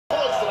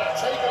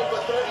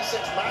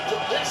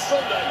matchup this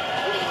Sunday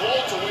with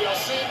Walter. We are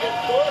seeing it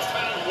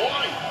firsthand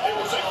why it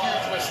was a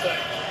huge mistake.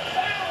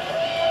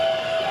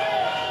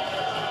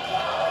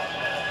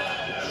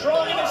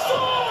 Strong in his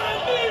soul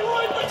and knee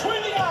right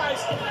between the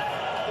eyes.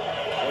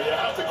 Well, you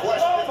have to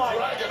question if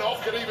Dragunov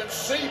can even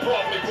see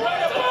properly.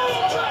 Dragunov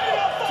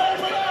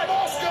fired for that.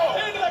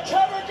 Into the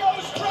cover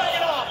goes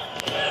Dragunov.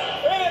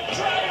 And if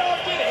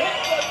Dragunov can hit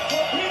the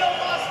torpedo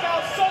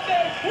Moscow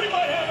Sunday, we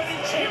might have a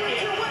new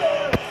champion.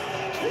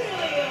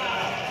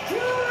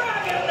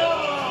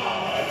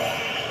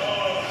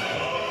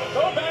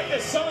 Going back to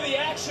some of the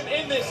action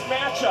in this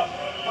matchup,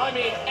 I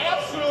mean,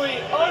 absolutely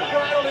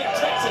unbridled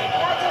intensity.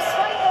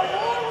 Despite the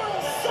war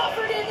wounds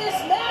suffered in this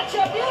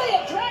matchup,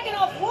 Ilja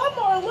Dragunov, one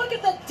more look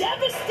at the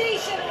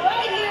devastation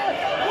right here.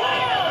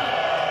 Wham!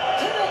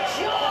 To the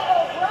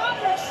jaw of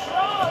Roderick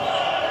strong.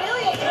 And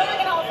Ilja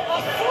Dragunov, a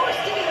force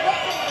to be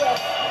reckoned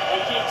with. We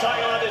keep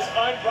talking about this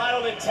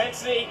unbridled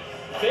intensity.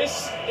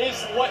 This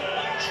is what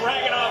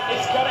Dragunov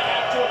is going to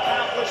have to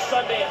accomplish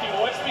Sunday if he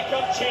wants to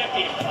become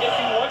champion. If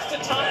he wants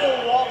to topple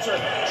Walter,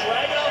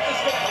 Dragunov is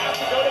going to have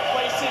to go to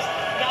places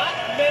not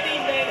many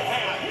men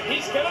have.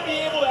 He's going to be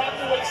able to have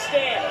to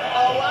withstand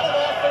a lot of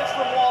offense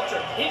from Walter.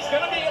 He's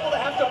going to be able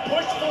to have to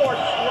push forward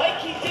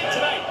like he did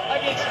tonight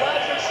against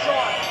Roderick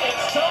Strong. And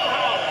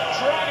somehow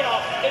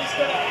Dragunov is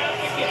going to have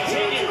to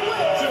continue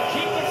to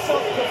keep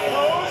himself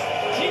composed,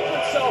 keep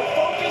himself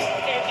focused,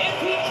 and if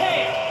he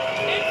can,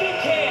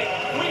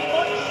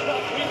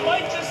 we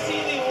might just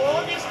see the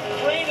longest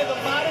reign of the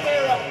modern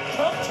era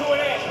come to an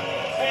end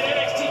at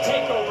NXT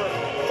TakeOver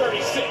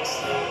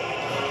 36.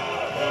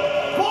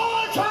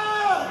 Walter!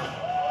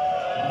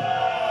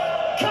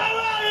 Come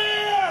out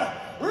here!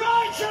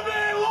 Right to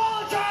me,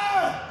 Walter!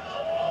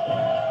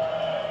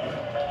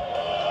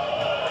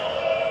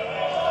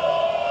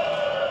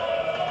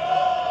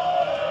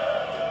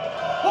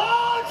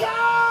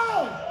 Walter!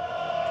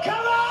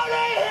 Come out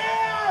here!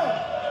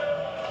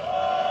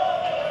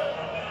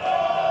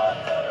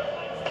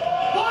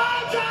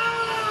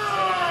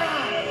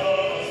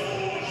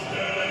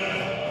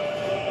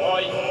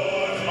 Well, you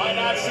might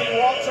not see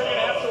Walter. You're going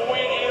to have to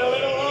wait a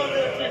little longer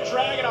if you're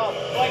Dragunov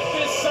like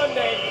this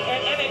Sunday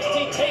at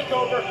NXT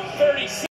TakeOver 36.